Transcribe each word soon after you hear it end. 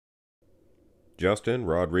Justin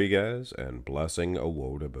Rodriguez and Blessing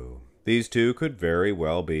Awodibu. These two could very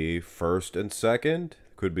well be first and second,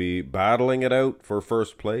 could be battling it out for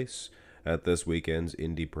first place at this weekend's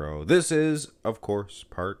Indy Pro. This is, of course,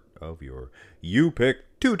 part of your You Pick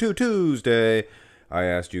 22 Tuesday. I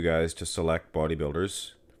asked you guys to select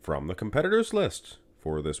bodybuilders from the competitors list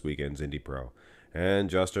for this weekend's Indy Pro. And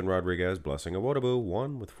Justin Rodriguez, Blessing Awodibu,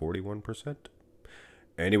 won with 41%.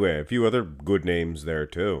 Anyway, a few other good names there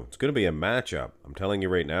too. It's going to be a matchup, I'm telling you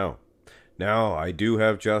right now. Now, I do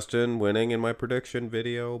have Justin winning in my prediction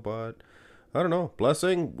video, but I don't know.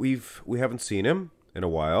 Blessing, we haven't seen him in a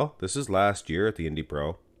while. This is last year at the Indy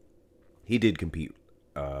Pro. He did compete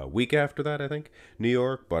a week after that, I think, New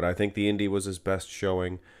York, but I think the Indy was his best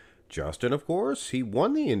showing. Justin, of course, he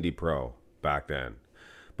won the Indy Pro back then.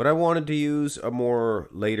 But I wanted to use a more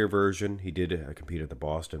later version. He did compete at the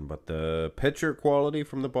Boston, but the picture quality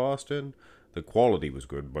from the Boston, the quality was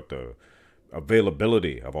good, but the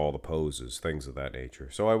availability of all the poses, things of that nature.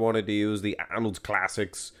 So I wanted to use the Arnold's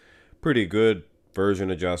Classics, pretty good version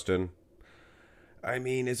of Justin. I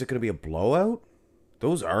mean, is it going to be a blowout?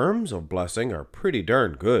 Those arms of Blessing are pretty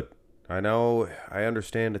darn good. I know, I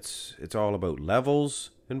understand it's all about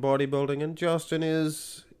levels in bodybuilding, and Justin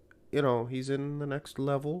is, you know, he's in the next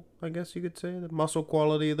level, I guess you could say. The muscle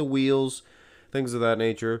quality, the wheels, things of that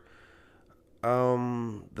nature.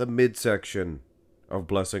 The midsection of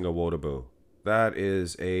Blessing Awodibu. That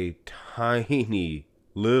is a tiny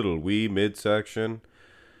little wee midsection.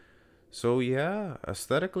 So yeah,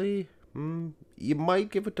 aesthetically, you might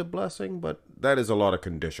give it to Blessing, but that is a lot of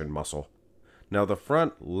conditioned muscle. Now the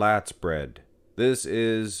front lat spread. This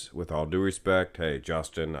is, with all due respect, hey,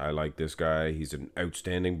 Justin, I like this guy. He's an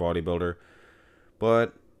outstanding bodybuilder.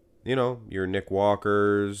 But, you know, your Nick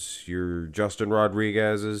Walkers, your Justin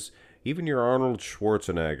Rodriguez's, even your Arnold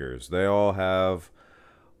Schwarzeneggers, they all have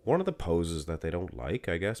one of the poses that they don't like,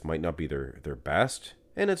 I guess. Might not be their best.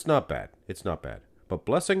 And it's not bad. It's not bad. But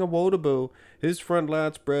Blessing Awodibu, his front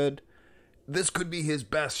lat spread, this could be his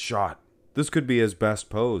best shot. This could be his best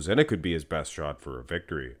pose. And it could be his best shot for a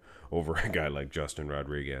victory over a guy like Justin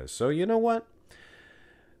Rodriguez. So you know what?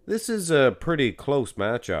 This is a pretty close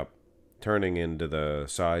matchup, turning into the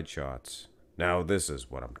side shots. Now this is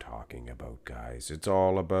what I'm talking about, guys. It's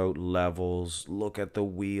all about levels. Look at the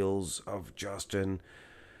wheels of Justin.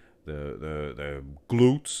 The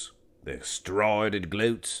glutes. The steroided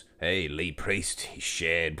glutes. Hey, Lee Priest, he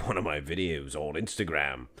shared one of my videos on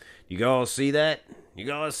Instagram. You guys see that? You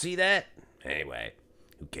guys see that? Anyway,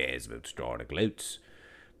 who cares about steroided glutes?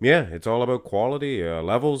 Yeah, it's all about quality,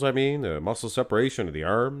 levels, I mean, the muscle separation of the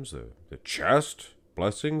arms, the chest.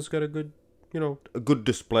 Blessing's got a good, a good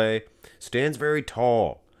display. Stands very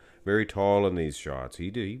tall in these shots.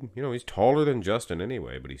 He's taller than Justin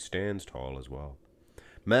anyway, but he stands tall as well.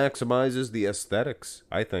 Maximizes the aesthetics,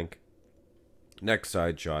 I think. Next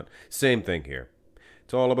side shot, same thing here.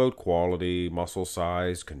 It's all about quality, muscle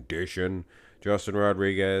size, condition. Justin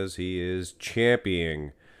Rodriguez, he is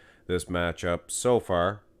championing this matchup so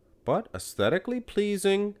far, but aesthetically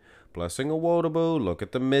pleasing. Blessing Awodibu, look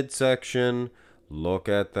at the midsection. Look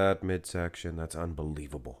at that midsection. That's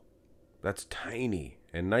unbelievable. That's tiny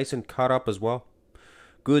and nice and cut up as well.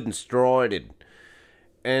 Good and steroided.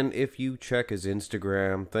 And if you check his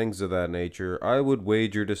Instagram, things of that nature, I would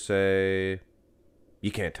wager to say,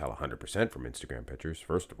 you can't tell 100% from Instagram pictures,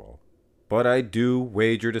 first of all. But I do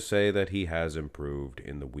wager to say that he has improved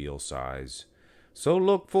in the wheel size. So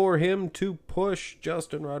look for him to push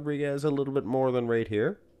Justin Rodriguez a little bit more than right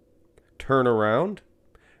here. Turn around.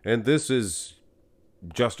 And this is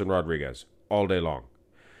Justin Rodriguez all day long.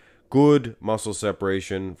 Good muscle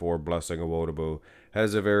separation for Blessing Awodibu.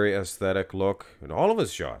 Has a very aesthetic look in all of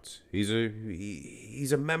his shots. He's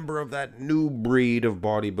a member of that new breed of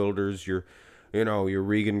bodybuilders. Your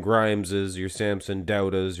Regan Grimeses, your Samson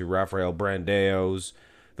Daudas, your Rafael Brandeos,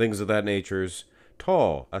 things of that nature's.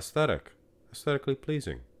 Tall, aesthetically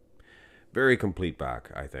pleasing. Very complete back,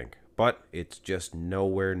 I think. But it's just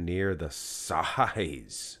nowhere near the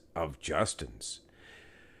size of Justin's.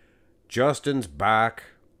 Justin's back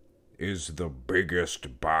is the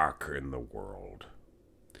biggest back in the world.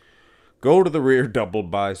 Go to the rear double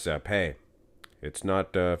bicep. Hey, it's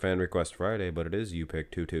not Fan Request Friday, but it is You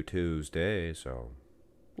Pick 22 Tuesday, so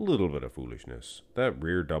a little bit of foolishness. That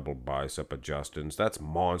rear double bicep of Justin's, that's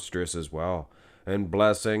monstrous as well. And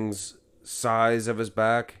Blessing's size of his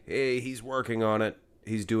back, hey, he's working on it.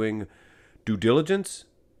 He's doing due diligence.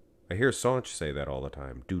 I hear Sanch say that all the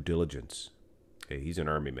time, due diligence. Hey, he's an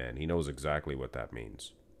army man. He knows exactly what that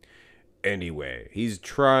means. Anyway, he's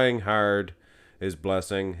trying hard, his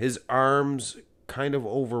Blessing. His arms kind of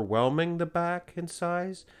overwhelming the back in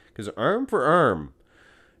size. Because arm for arm,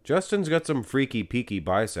 Justin's got some freaky peaky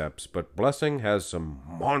biceps, but Blessing has some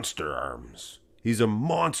monster arms. He's a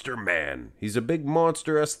monster man. He's a big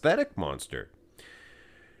monster, aesthetic monster.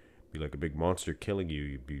 Be like a big monster killing you.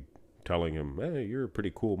 You'd be telling him, hey, you're a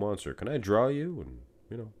pretty cool monster. Can I draw you?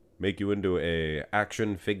 And, make you into a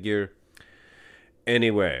action figure.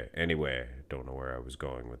 Anyway, don't know where I was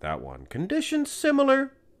going with that one. Conditions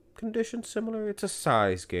similar. It's a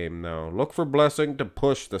size game, though. Look for Blessing to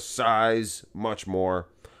push the size much more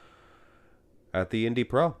at the Indy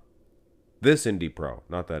Pro. This Indy Pro,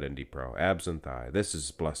 not that Indy Pro. Abs and thigh. This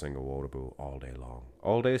is Blessing Awodibu all day long.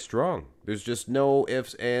 All day strong. There's just no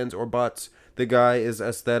ifs, ands, or buts. The guy is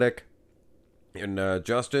aesthetic. And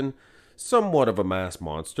Justin, somewhat of a mass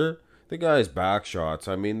monster. The guy's back shots,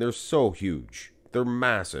 they're so huge. They're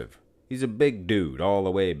massive. He's a big dude, all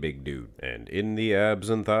the way big dude. And in the abs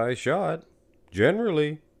and thigh shot,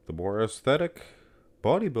 generally, the more aesthetic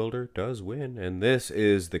bodybuilder does win. And this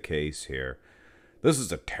is the case here. This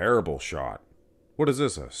is a terrible shot. What is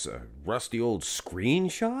this, a rusty old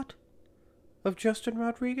screenshot of Justin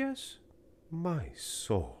Rodriguez? My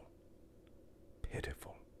soul.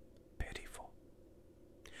 Pitiful.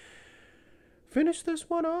 Finish this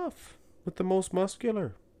one off with the most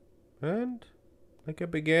muscular. And like I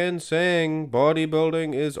began saying,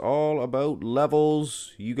 bodybuilding is all about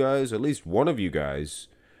levels. You guys, at least one of you guys,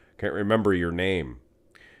 can't remember your name.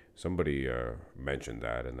 Somebody mentioned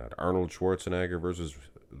that in that Arnold Schwarzenegger versus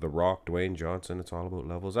The Rock, Dwayne Johnson. It's all about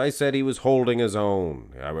levels. I said he was holding his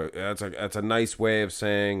own. That's a nice way of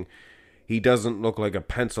saying he doesn't look like a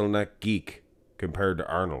pencil neck geek compared to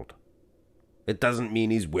Arnold. It doesn't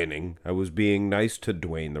mean he's winning. I was being nice to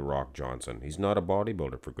Dwayne The Rock Johnson. He's not a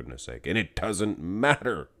bodybuilder, for goodness sake. And it doesn't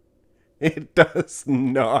matter. It does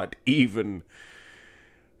not even.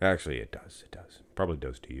 Actually, it does. It does. Probably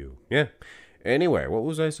does to you. Yeah. Anyway, what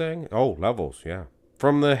was I saying? Oh, levels, yeah.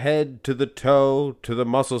 From the head to the toe to the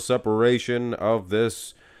muscle separation of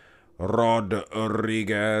this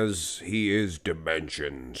Rodriguez, he is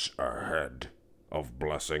dimensions ahead of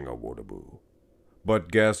Blessing Awodibu.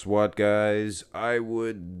 But guess what, guys? I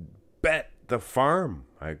would bet the farm.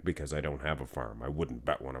 Because I don't have a farm. I wouldn't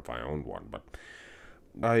bet one if I owned one, but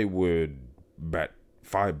I would bet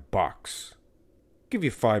 $5. Give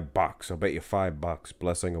you $5. I'll bet you $5.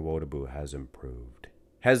 Blessing Awodibu has improved.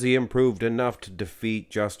 Has he improved enough to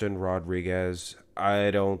defeat Justin Rodriguez?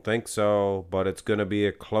 I don't think so, but it's going to be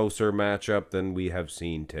a closer matchup than we have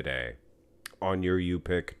seen today. On your You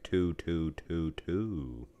Pick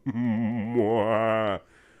 2222.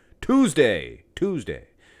 Tuesday.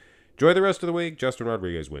 Enjoy the rest of the week. Justin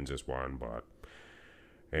Rodriguez wins this one, but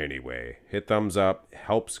anyway, hit thumbs up.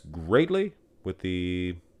 Helps greatly with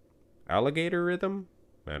the alligator rhythm.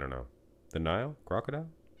 I don't know. The Nile? Crocodile?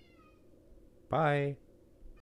 Bye.